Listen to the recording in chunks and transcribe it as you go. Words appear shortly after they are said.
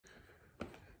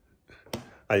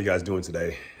How you guys doing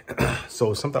today? So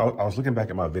I was looking back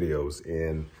at my videos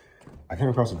and I came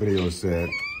across a video that said,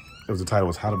 the title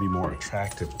was How to Be More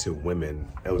Attractive to Women.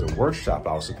 It was a workshop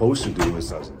I was supposed to do.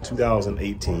 This was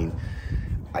 2018.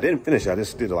 I didn't finish it. I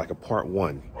just did like a part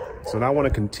 1. So now I want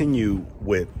to continue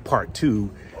with part 2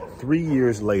 3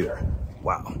 years later.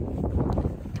 Wow.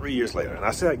 3 years later. And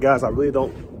I said, guys, I really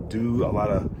don't do a lot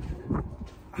of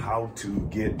how to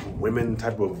get women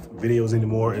type of videos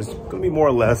anymore. It's going to be more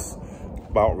or less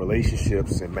about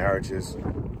relationships and marriages.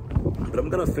 But I'm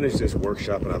going to finish this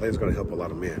workshop, and I think it's going to help a lot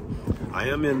of men. I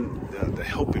am in the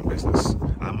helping business.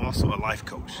 I'm also a life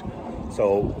coach.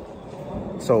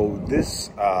 So this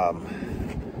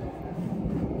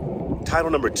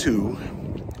title number 2,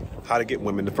 how to get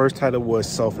women. The first title was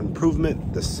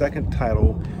self-improvement. The second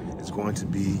title is going to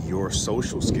be your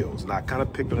social skills. And I kind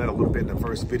of picked on that a little bit in the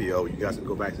first video. You guys can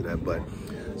go back to that. But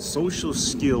social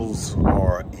skills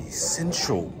are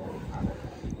essential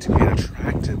to being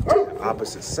attractive to the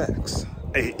opposite sex.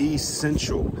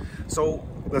 Essential. So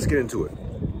let's get into it.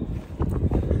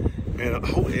 And I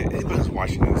hope anybody's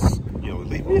watching this,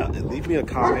 leave me a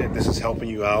comment. This is helping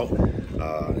you out.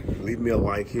 Leave me a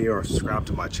like here or subscribe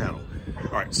to my channel.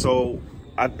 All right, so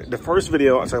the first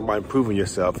video I talked about improving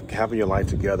yourself, having your life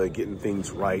together, getting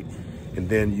things right, and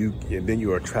then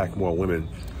you attract more women.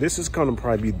 This is going to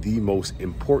probably be the most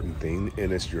important thing,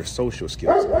 and it's your social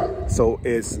skills. So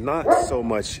it's not so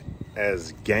much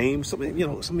as games. Some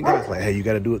guys like, hey, you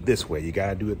got to do it this way. You got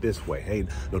to do it this way. Hey,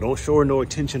 no, don't show her no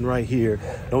attention right here.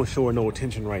 Don't show her no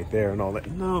attention right there and all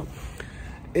that. No,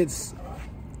 it's,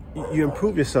 you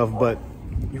improve yourself, but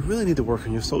you really need to work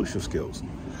on your social skills.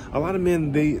 A lot of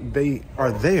men, they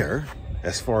are there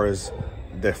as far as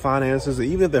their finances.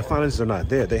 Even if their finances are not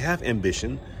there, they have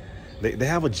ambition. They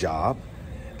have a job.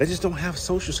 They just don't have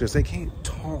social skills. They can't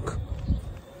talk.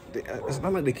 It's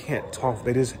not like they can't talk.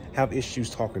 They just have issues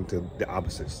talking to the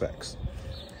opposite sex.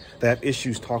 They have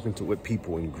issues talking with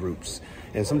people in groups.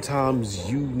 And sometimes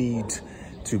you need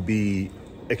to be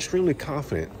extremely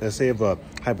confident. Let's say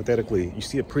hypothetically, you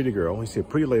see a pretty girl, you see a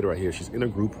pretty lady right here, she's in a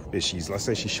group, let's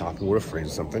say she's shopping with her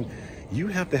friends or something. You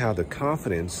have to have the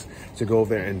confidence to go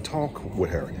there and talk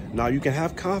with her. Now, you can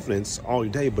have confidence all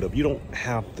day, but if you don't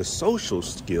have the social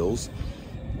skills,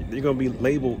 you're going to be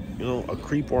labeled, a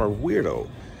creep or a weirdo.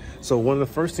 So one of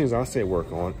the first things I say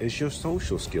work on is your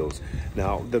social skills.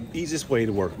 Now, the easiest way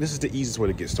to work, this is the easiest way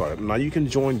to get started. Now, you can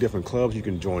join different clubs. You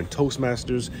can join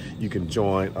Toastmasters. You can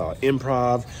join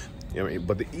Improv.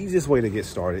 But the easiest way to get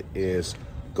started is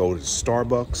go to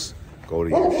Starbucks, go to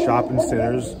your shopping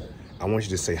centers. I want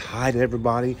you to say hi to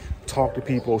everybody, talk to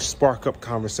people, spark up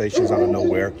conversations out of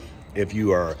nowhere. If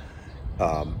you are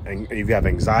and if you have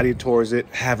anxiety towards it,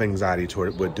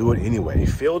 but do it anyway.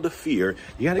 Feel the fear.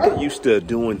 You got to get used to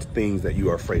doing things that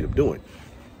you are afraid of doing,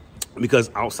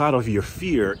 because outside of your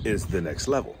fear is the next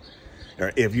level.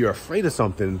 If you're afraid of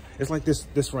something, it's like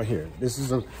this right here. This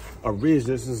is a ridge.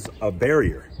 This is a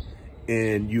barrier,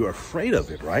 and you're afraid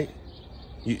of it, right?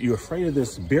 You're afraid of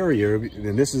this barrier,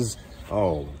 and this is,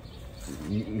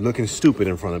 looking stupid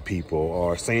in front of people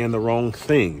or saying the wrong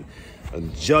thing, a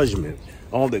judgment.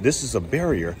 All that, this is a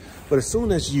barrier. But as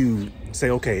soon as you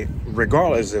say, okay,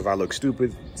 regardless if I look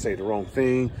stupid, say the wrong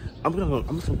thing, I'm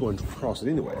just gonna go and cross it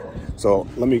anyway. So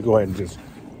let me go ahead and just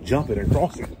jump it and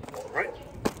cross it, right?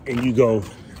 And you go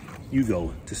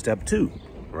to step 2,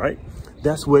 right?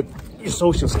 That's what your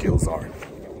social skills are.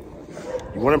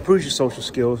 You want to improve your social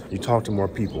skills, you talk to more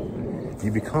people.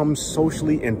 You become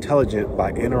socially intelligent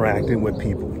by interacting with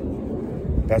people.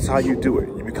 That's how you do it.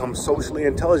 You become socially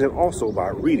intelligent also by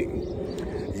reading.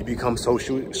 You become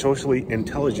socially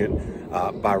intelligent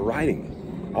by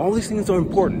writing. All these things are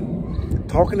important.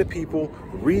 Talking to people,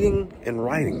 reading and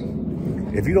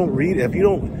writing. If you don't read, a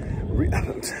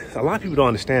lot of people don't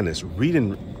understand this.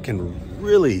 Reading can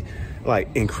really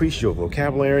increase your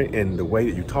vocabulary and the way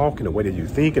that you talk and the way that you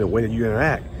think and the way that you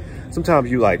interact. Sometimes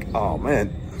you oh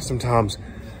man, sometimes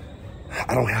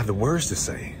I don't have the words to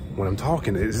say. When I'm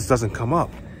talking, it just doesn't come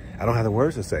up. I don't have the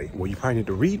words to say. Well, you probably need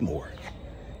to read more,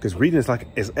 because reading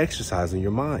is exercising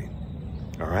your mind.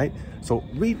 All right. So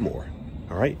read more.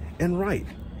 All right. And write.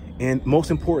 And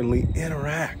most importantly,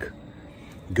 interact.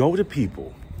 Go to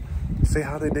people. Say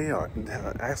how their day are.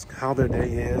 Ask how their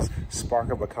day is. Spark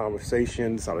up a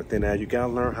conversation. Sort of thing. You got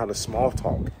to learn how to small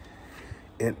talk.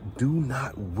 And do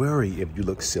not worry if you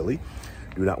look silly.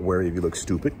 Do not worry if you look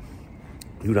stupid.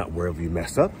 Do not worry if you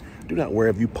mess up. Do not worry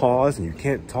if you pause and you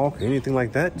can't talk or anything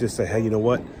like that. Just say, hey, you know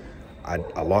what? I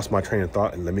lost my train of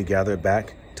thought, and let me gather it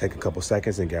back. Take a couple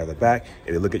seconds and gather it back.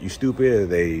 If they look at you stupid,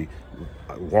 they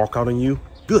walk out on you,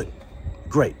 good,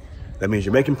 great. That means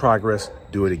you're making progress.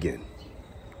 Do it again.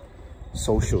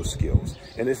 social skills.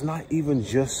 And it's not even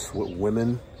just with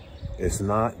women. It's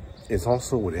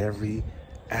also with every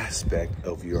aspect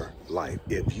of your life.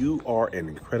 If you are an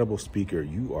incredible speaker,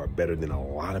 you are better than a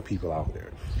lot of people out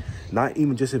there. Not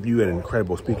even just if you're an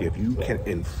incredible speaker, if you can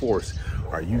enforce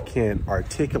or you can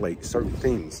articulate certain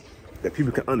things that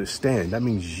people can understand, that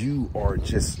means you are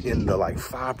just in the like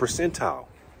 5 percentile.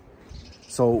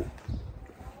 So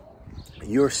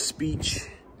your speech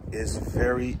is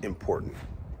very important,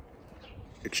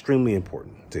 extremely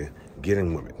important to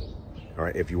getting women. All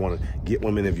right, if you want to get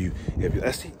women,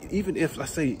 let's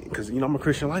say, because I'm a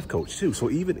Christian life coach too. So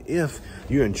even if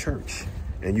you're in church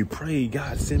and you pray,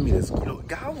 God, send me this,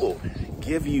 God will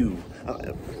give you,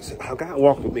 how God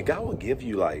walked with me, God will give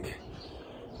you like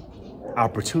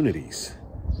opportunities.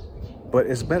 But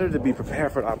it's better to be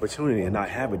prepared for an opportunity and not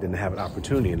have it than to have an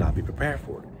opportunity and not be prepared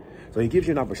for it. So he gives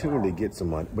you an opportunity to get some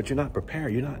money, but you're not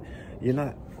prepared. You're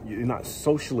not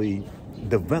socially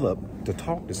developed to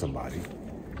talk to somebody.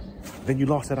 Then you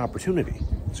lost that opportunity.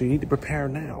 So you need to prepare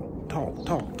now. Talk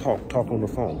on the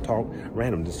phone, talk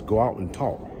random, just go out and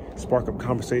talk. Spark up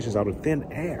conversations out of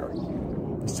thin air.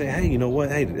 Say, hey, you know what?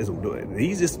 Hey, the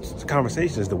easiest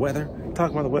conversation is the weather.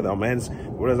 Talk about the weather. Oh man,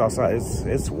 weather's outside.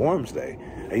 It's warm today.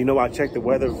 And I checked the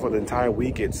weather for the entire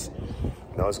week. It's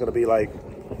gonna be like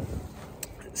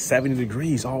 70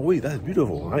 degrees all week. That's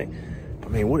beautiful, right? I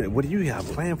mean, what do you have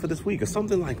planned for this week or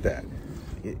something like that?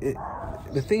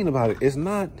 The thing about it is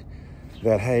not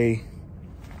that, hey,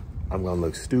 I'm gonna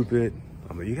look stupid.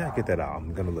 You gotta get that out.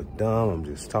 I'm gonna look dumb. I'm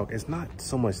just talking. It's not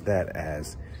so much that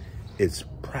as it's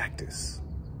practice.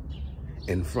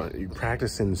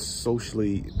 Practicing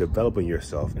socially developing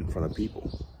yourself in front of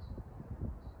people.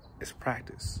 It's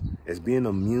practice. It's being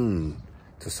immune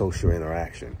to social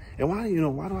interaction. And why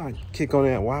do I kick on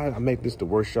that? Why did I make this the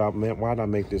workshop, man? Why did I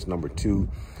make this number 2?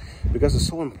 Because it's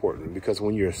so important. Because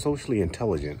when you're socially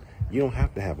intelligent, you don't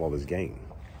have to have all this game.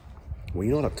 When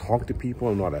you know how to talk to people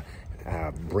and know how to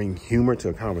bring humor to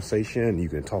a conversation, you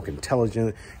can talk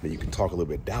intelligent, and you can talk a little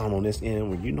bit down on this end.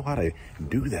 When you know how to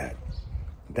do that,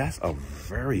 that's a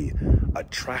very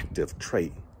attractive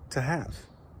trait to have.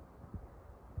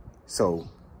 So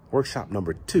workshop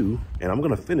number 2, and I'm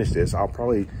going to finish this. There'll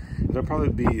probably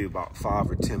be about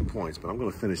 5 or 10 points, but I'm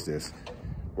going to finish this.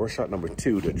 Workshop number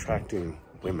 2, to attracting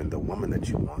women, the woman that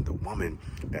you want, the woman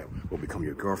that will become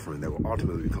your girlfriend, that will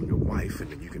ultimately become your wife,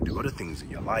 and then you can do other things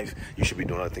in your life. You should be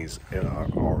doing other things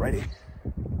already.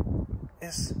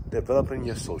 It's developing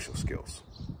your social skills.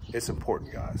 It's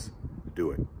important, guys.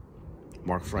 Do it.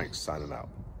 Mark Franks signing out.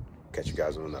 Catch you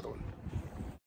guys on another one.